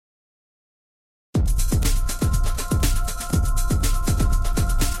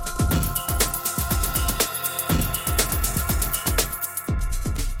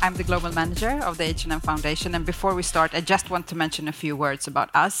I'm the global manager of the H&M Foundation. And before we start, I just want to mention a few words about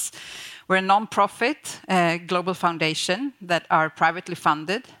us. We're a non-profit global foundation that are privately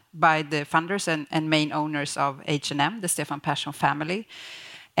funded by the funders and main owners of H&M, the Stefan Persson family.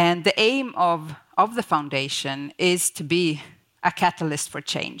 And the aim of the foundation is to be a catalyst for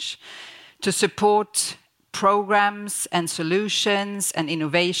change, to support programs and solutions and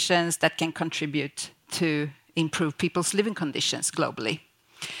innovations that can contribute to improve people's living conditions globally.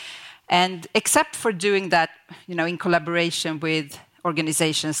 And except for doing that, in collaboration with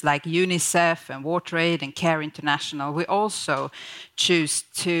organizations like UNICEF and WaterAid and Care International, we also choose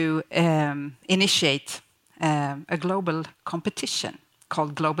to initiate a global competition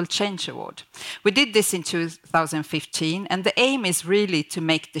called Global Change Award. We did this in 2015, and the aim is really to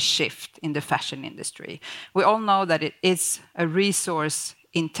make the shift in the fashion industry. We all know that it is a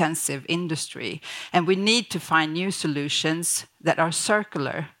resource-intensive industry, and we need to find new solutions that are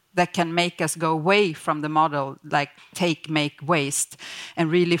circular, that can make us go away from the model like take, make, waste, and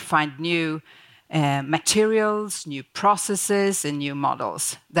really find new materials, new processes, and new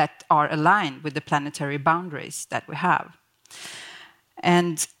models that are aligned with the planetary boundaries that we have.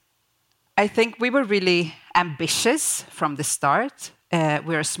 And I think we were really ambitious from the start.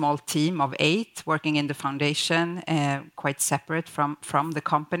 We're a small team of 8 working in the foundation, quite separate from the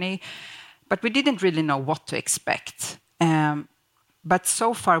company. But we didn't really know what to expect. But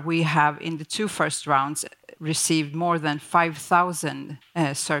so far we have, in the 2 first rounds, received more than 5,000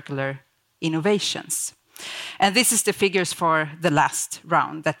 circular innovations. And this is the figures for the last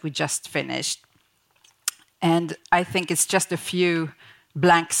round that we just finished. And I think it's just a few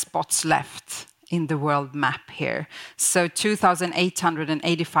blank spots left in the world map here. So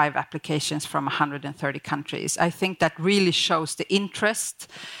 2,885 applications from 130 countries. I think that really shows the interest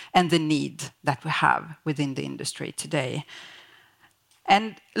and the need that we have within the industry today.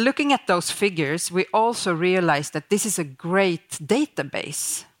 And looking at those figures, we also realize that this is a great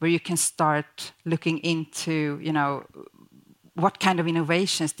database where you can start looking into, what kind of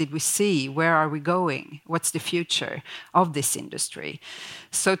innovations did we see? Where are we going? What's the future of this industry?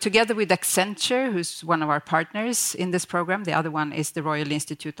 So together with Accenture, who's one of our partners in this program, the other one is the Royal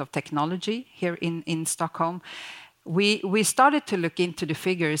Institute of Technology here in Stockholm, we started to look into the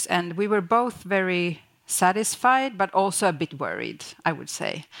figures, and we were both very satisfied, but also a bit worried, I would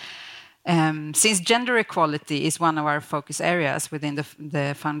say. Since gender equality is one of our focus areas within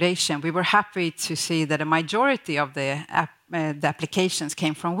the foundation, we were happy to see that a majority of the applications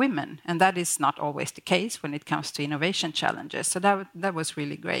came from women, and that is not always the case when it comes to innovation challenges. So that was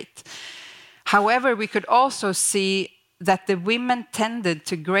really great. However, we could also see that the women tended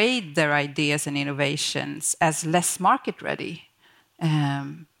to grade their ideas and innovations as less market ready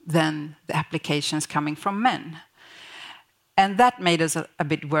than the applications coming from men. And that made us a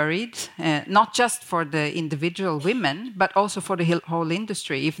bit worried, not just for the individual women, but also for the whole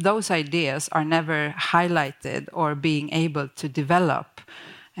industry. If those ideas are never highlighted or being able to develop,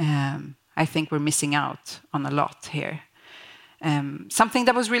 I think we're missing out on a lot here. Something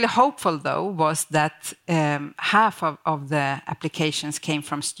that was really hopeful, though, was that half of the applications came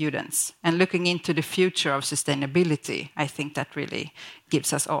from students. And looking into the future of sustainability, I think that really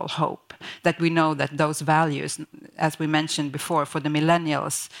gives us all hope, that we know that those values, as we mentioned before, for the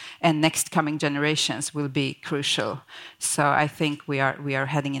millennials and next coming generations will be crucial. So I think we are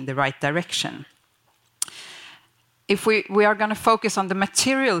heading in the right direction. If we are going to focus on the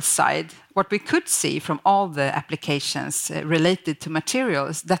material side, what we could see from all the applications related to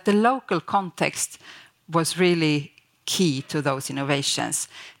materials, that the local context was really key to those innovations.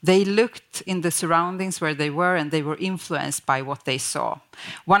 They looked in the surroundings where they were, and they were influenced by what they saw.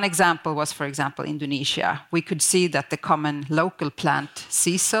 One example was, for example, Indonesia. We could see that the common local plant,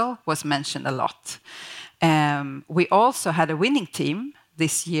 sisal, was mentioned a lot. We also had a winning team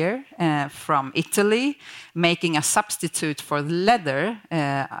this year from Italy, making a substitute for leather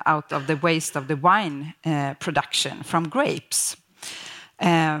out of the waste of the wine production from grapes.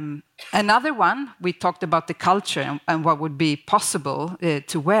 Another one, we talked about the culture and what would be possible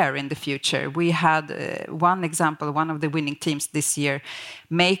to wear in the future. We had one example, one of the winning teams this year,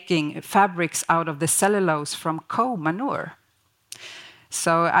 making fabrics out of the cellulose from cow manure.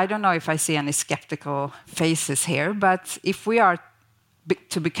 So I don't know if I see any skeptical faces here, but if we are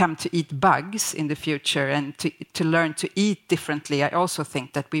to eat bugs in the future and to learn to eat differently, I also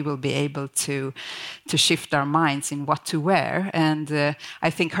think that we will be able to shift our minds in what to wear. And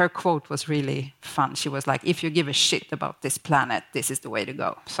I think her quote was really fun. She was like, if you give a shit about this planet, this is the way to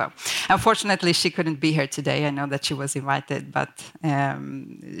go. So unfortunately, she couldn't be here today. I know that she was invited, but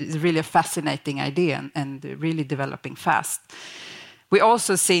it's really a fascinating idea and really developing fast. We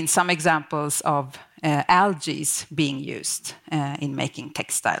also seen some examples of algae being used in making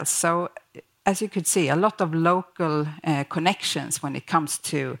textiles. So as you could see, a lot of local connections when it comes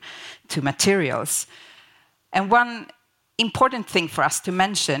to materials. And one important thing for us to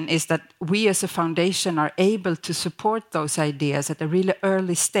mention is that we as a foundation are able to support those ideas at a really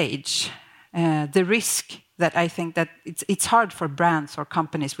early stage. The risk that I think that it's hard for brands or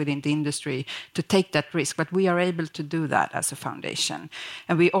companies within the industry to take that risk, but we are able to do that as a foundation.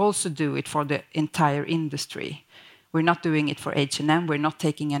 And we also do it for the entire industry. We're not doing it for H&M. We're not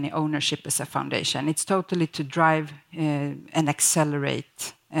taking any ownership as a foundation. It's totally to drive and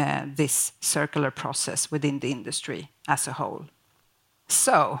accelerate this circular process within the industry as a whole.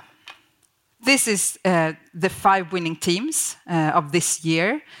 So this is the 5 winning teams of this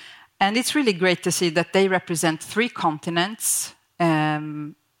year. And it's really great to see that they represent 3 continents.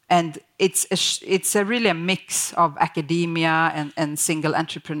 And it's really a mix of academia and single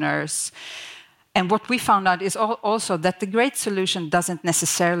entrepreneurs. And what we found out is also that the great solution doesn't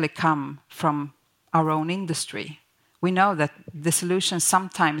necessarily come from our own industry. We know that the solutions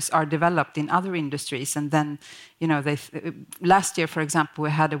sometimes are developed in other industries, and then, last year, for example,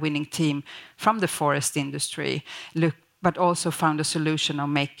 we had a winning team from the forest industry, but also found a solution of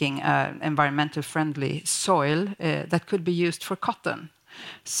making environmental friendly soil that could be used for cotton.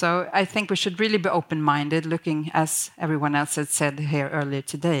 So I think we should really be open-minded, looking, as everyone else had said here earlier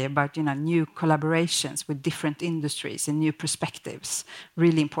today, about new collaborations with different industries and new perspectives.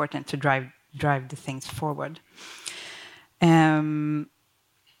 Really important to drive the things forward.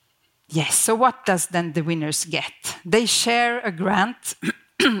 Yes, so what does then the winners get? They share a grant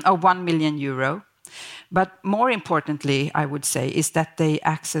of 1 million euro, but more importantly, I would say, is that they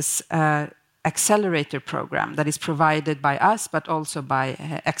access an accelerator program that is provided by us, but also by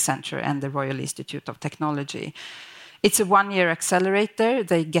Accenture and the Royal Institute of Technology. It's a 1-year accelerator.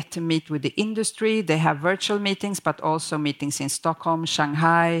 They get to meet with the industry. They have virtual meetings, but also meetings in Stockholm,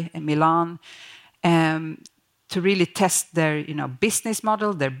 Shanghai, and Milan, to really test their business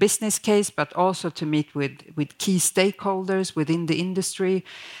model, their business case, but also to meet with key stakeholders within the industry.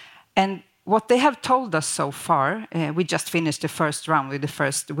 And what they have told us so far, we just finished the first round with the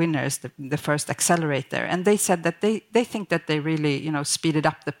first winners, the first accelerator, and they said that they think that they really speeded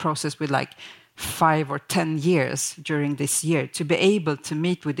up the process with like 5 or 10 years during this year to be able to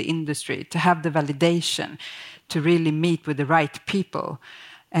meet with the industry, to have the validation, to really meet with the right people.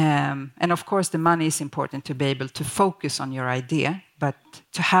 And of course, the money is important to be able to focus on your idea, but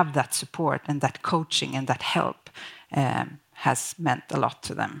to have that support and that coaching and that help has meant a lot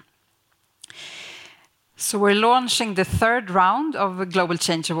to them. So we're launching the 3rd round of the Global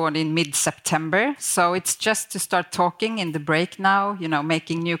Change Award in mid-September. So it's just to start talking in the break now,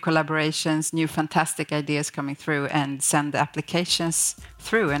 making new collaborations, new fantastic ideas coming through, and send the applications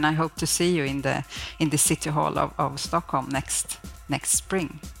through. And I hope to see you in the City Hall of Stockholm next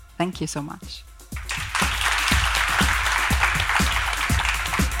spring. Thank you so much.